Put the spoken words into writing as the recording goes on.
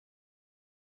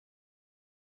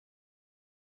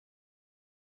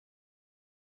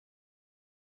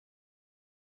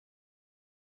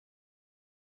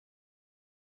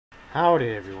Howdy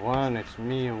everyone, it's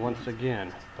me once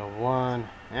again, the one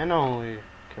and only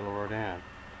Killer Rodan.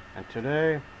 And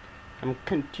today, I'm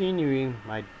continuing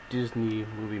my Disney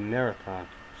movie marathon.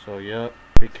 So yep,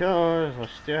 because I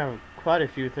still have quite a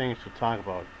few things to talk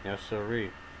about, yes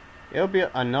sirree. It'll be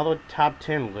another top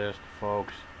 10 list,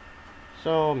 folks.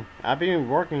 So, I've been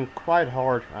working quite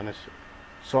hard on this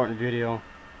short video.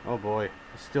 Oh boy,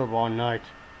 it's still all night.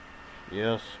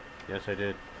 Yes I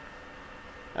did.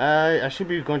 I should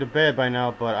be going to bed by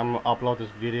now, but I'm gonna upload this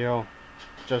video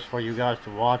just for you guys to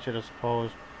watch it, I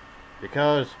suppose,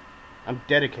 because I'm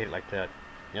dedicated like that.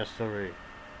 Yes sir.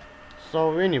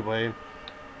 So anyway,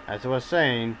 as I was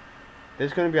saying,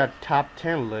 there's going to be a top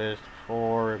 10 list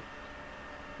for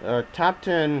top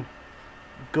 10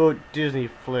 good Disney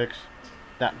flicks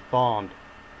that bombed.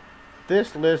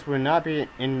 This list will not be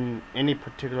in any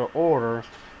particular order.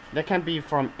 That can be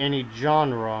from any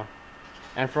genre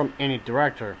and from any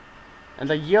director. And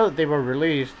the year that they were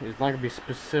released is not going to be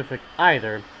specific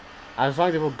either, as long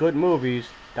as they were good movies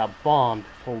that bombed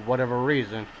for whatever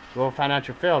reason, or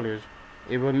financial failures,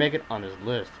 it will make it on this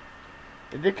list.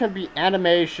 It can be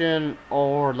animation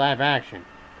or live action,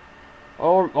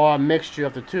 or a mixture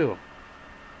of the two.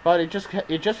 But it just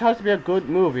has to be a good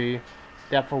movie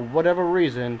that for whatever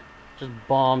reason just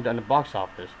bombed on the box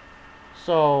office.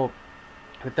 So,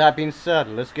 with that being said,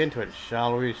 let's get into it,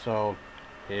 shall we? So,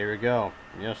 here we go.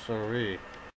 Yes sirree.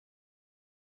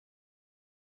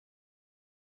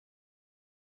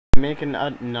 Making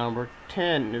at number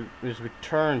 10 is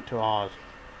Return to Oz.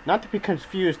 Not to be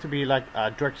confused to be like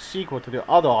a direct sequel to the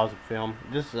other Oz film.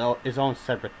 This is its own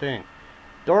separate thing.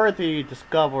 Dorothy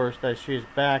discovers that she is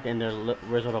back in the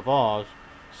Wizard of Oz,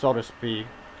 so to speak,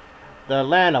 the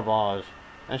land of Oz,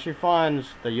 and she finds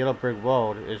the Yellow Brick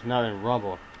Road is not in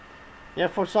rubble. Yeah,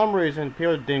 for some reason,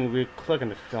 people didn't really click on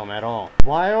this film at all.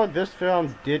 While this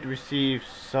film did receive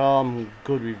some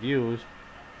good reviews,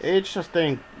 it just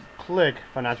didn't click,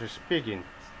 financially speaking.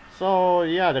 So,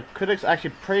 yeah, the critics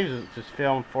actually praised this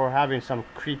film for having some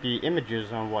creepy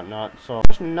images and whatnot, so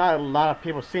there's not a lot of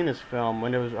people seen this film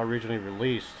when it was originally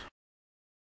released.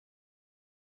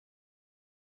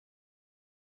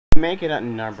 Making it at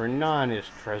number 9 is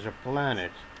Treasure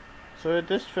Planet. So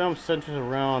this film centers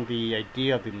around the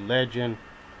idea of the legend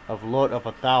of Lord of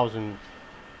a Thousand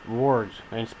Words.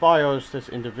 It inspires this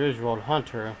individual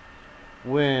hunter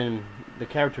when the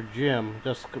character Jim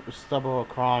just stumbles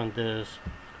across this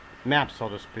map, so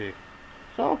to speak.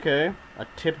 So okay, a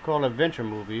typical adventure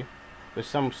movie with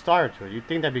some style to it. You'd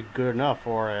think that'd be good enough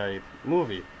for a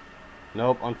movie.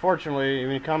 Nope, unfortunately,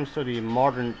 when it comes to the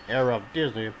modern era of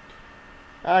Disney,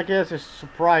 I guess it's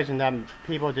surprising that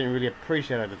people didn't really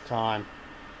appreciate it at the time,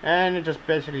 and it just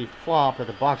basically flopped at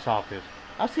the box office.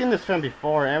 I've seen this film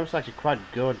before, and it was actually quite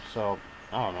good, so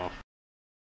I don't know.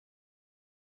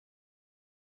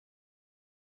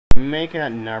 Making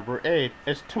at number 8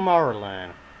 is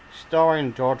Tomorrowland,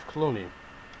 starring George Clooney.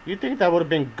 You'd think that would have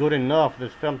been good enough for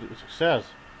this film's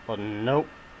success, but nope.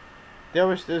 There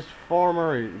was this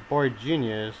former boy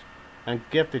genius and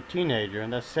gifted teenager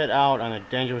that set out on a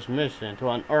dangerous mission to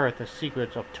unearth the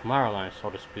secrets of Tomorrowland, so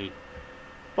to speak.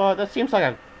 But that seems like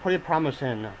a pretty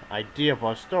promising idea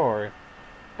for a story.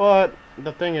 But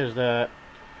the thing is that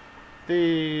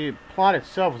the plot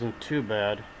itself wasn't too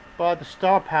bad, but the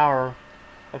star power,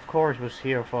 of course, was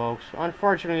here, folks.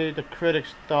 Unfortunately, the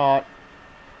critics thought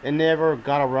it never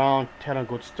got around telling a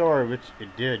good story, which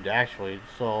it did, actually.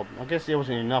 So I guess it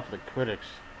wasn't enough for the critics.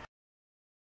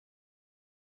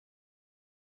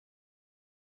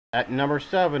 At number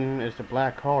 7 is The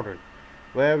Black Cauldron,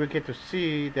 where we get to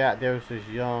see that there's this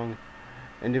young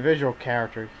individual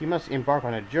character. He must embark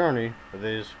on a journey with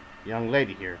this young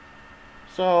lady here.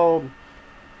 So,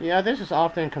 yeah, this is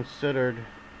often considered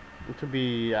to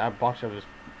be a box office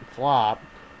flop,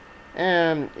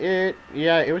 and it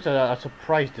was a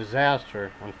surprise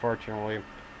disaster, unfortunately.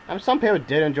 Some people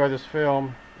did enjoy this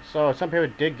film, so some people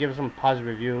did give some positive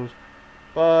reviews,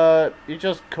 but it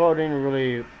just couldn't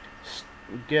really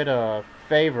get a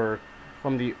favor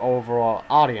from the overall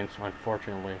audience,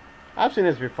 unfortunately. I've seen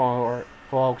this before,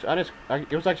 folks.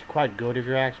 It was actually quite good, if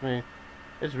you ask me.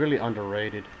 It's really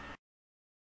underrated.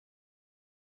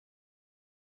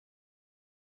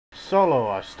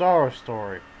 Solo, a Star Wars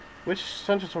story, which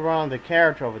centers around the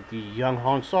character of the young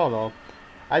Han Solo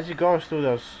as he goes through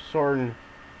the certain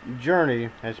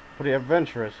journey. It's pretty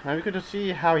adventurous, and we get to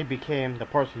see how he became the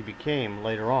person he became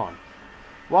later on.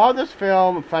 While this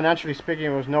film, financially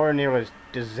speaking, was nowhere near as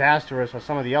disastrous as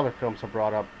some of the other films I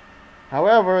brought up,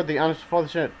 however, the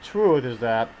unfortunate truth is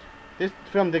that this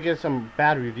film did get some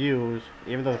bad reviews,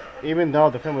 even though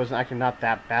the film was actually not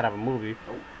that bad of a movie.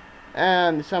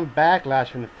 and some backlash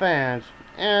from the fans,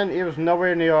 and it was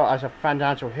nowhere near as a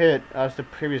financial hit as the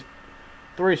previous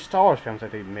 3 Star Wars films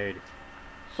that they made.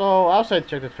 So I'll say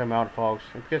check this film out, folks,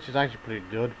 because it's actually pretty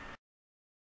good.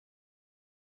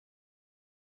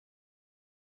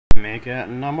 Make it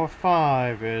number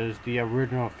 5 is the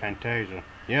original Fantasia.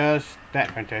 Yes,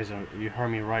 that Fantasia, you heard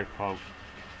me right, folks.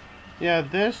 Yeah,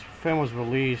 this film was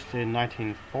released in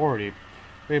 1940.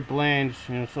 It blends,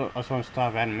 a certain style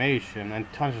of animation and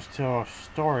tries to tell a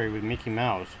story with Mickey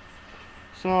Mouse.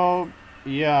 So,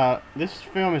 yeah, this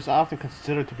film is often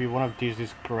considered to be one of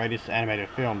Disney's greatest animated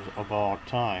films of all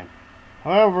time.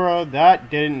 However, that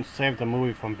didn't save the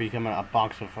movie from becoming a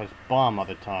box office bomb at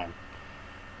the time.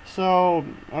 So,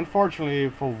 unfortunately,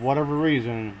 for whatever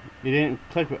reason, it didn't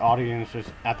click with audiences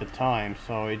at the time,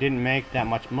 so it didn't make that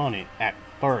much money at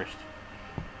first.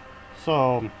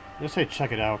 So, let's say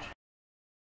check it out.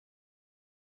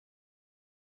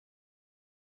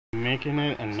 Making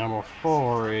it at number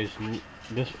 4 is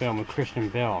this film with Christian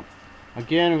Bale.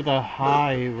 Again, with a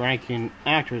high-ranking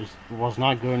actress, was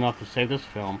not good enough to save this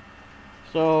film.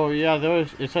 So yeah,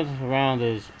 it centers around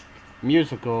this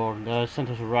musical that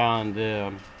centers around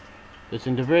this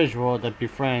individual that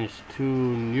befriends 2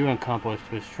 new accomplices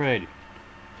to his trade.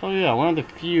 So yeah, one of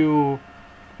the few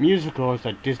musicals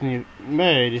that Disney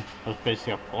made was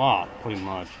basically a flop, pretty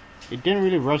much. It didn't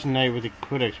really resonate with the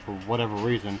critics for whatever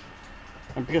reason.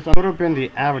 And because it would have been the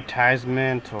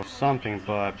advertisement or something,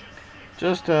 but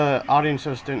just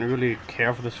audiences didn't really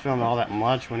care for this film all that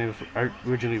much when it was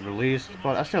originally released,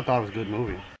 but I still thought it was a good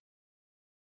movie.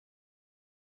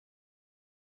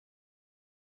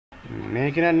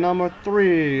 Making it number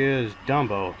 3 is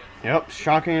Dumbo. Yep,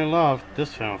 shockingly loved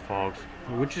this film, folks,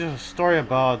 which is a story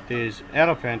about this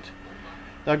elephant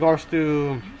that goes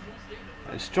through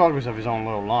struggles of his own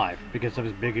little life because of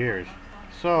his big ears.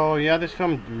 So yeah, this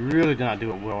film really did not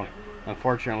do it well,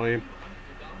 unfortunately.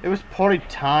 It was poorly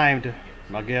timed,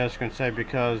 I guess you can say,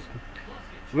 because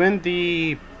when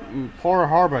the Pearl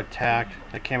Harbor attack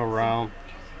that came around,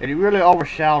 it really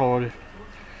overshadowed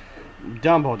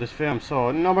Dumbo, this film,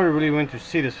 so nobody really went to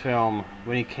see this film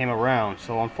when it came around.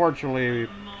 So unfortunately,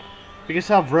 because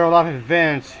of real life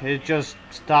events, it just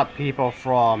stopped people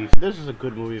from... This is a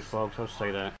good movie, folks, I'll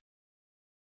say that.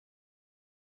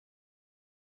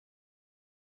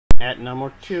 At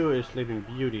number 2 is Sleeping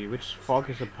Beauty, which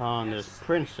focuses upon this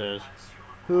princess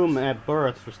whom at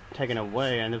birth was taken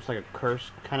away, and it was like a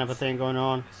curse kind of a thing going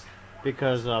on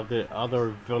because of the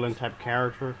other villain type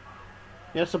character.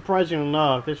 Yeah, surprisingly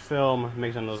enough, this film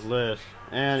makes on those lists,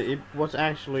 and it was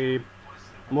actually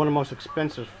one of the most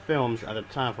expensive films at the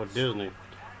time for Disney.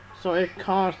 So it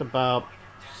cost about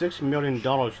 $6 million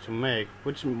to make,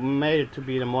 which made it to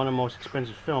be one of the most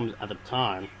expensive films at the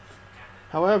time.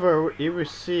 However, it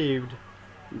received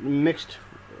mixed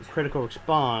critical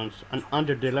response and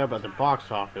under-delivered at the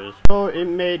box office, so it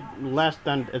made less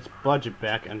than its budget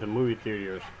back in the movie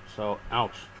theaters. So,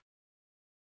 ouch.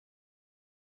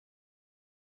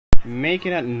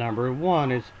 Making it number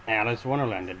 1 is Alice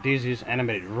Wonderland, the Disney's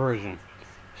animated version.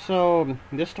 So,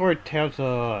 this story tells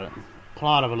a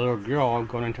plot of a little girl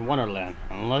going into Wonderland,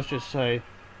 and let's just say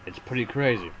it's pretty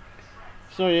crazy.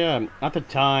 So yeah, at the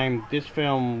time, this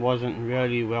film wasn't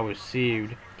really well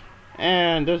received,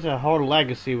 and there's a whole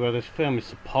legacy where this film is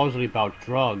supposedly about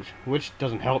drugs, which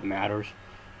doesn't help matters.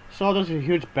 So there's a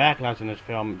huge backlash in this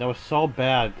film that was so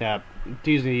bad that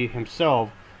Disney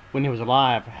himself, when he was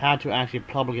alive, had to actually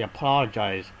publicly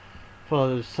apologize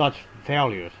for such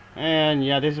failures. And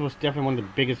yeah, this was definitely one of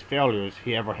the biggest failures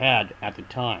he ever had at the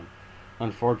time,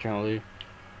 unfortunately.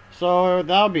 So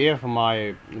that'll be it for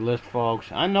my list, folks.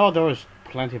 I know there was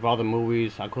plenty of other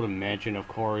movies I could have mentioned, of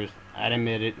course,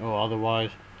 animated or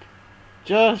otherwise.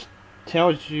 Just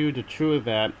tells you the truth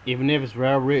that even if it's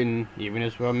well written, even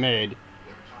if it's well made,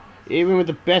 even with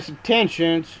the best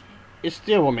intentions, it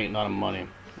still won't make a lot of money.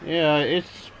 Yeah,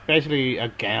 it's basically a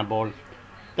gamble.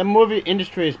 The movie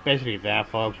industry is basically that,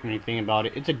 folks, when you think about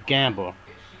it. It's a gamble.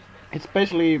 It's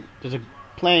basically just a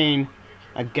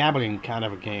gambling kind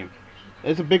of a game.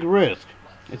 It's a big risk.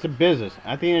 It's a business.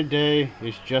 At the end of the day,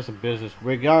 it's just a business,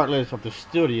 regardless of the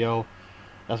studio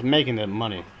that's making the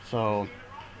money. So,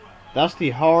 that's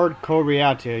the hardcore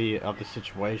reality of the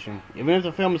situation. Even if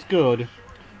the film is good,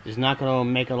 it's not going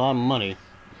to make a lot of money.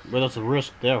 But there's a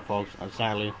risk there, folks,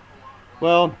 sadly.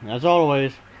 Well, as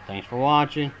always, thanks for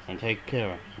watching, and take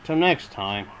care. Until next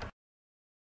time.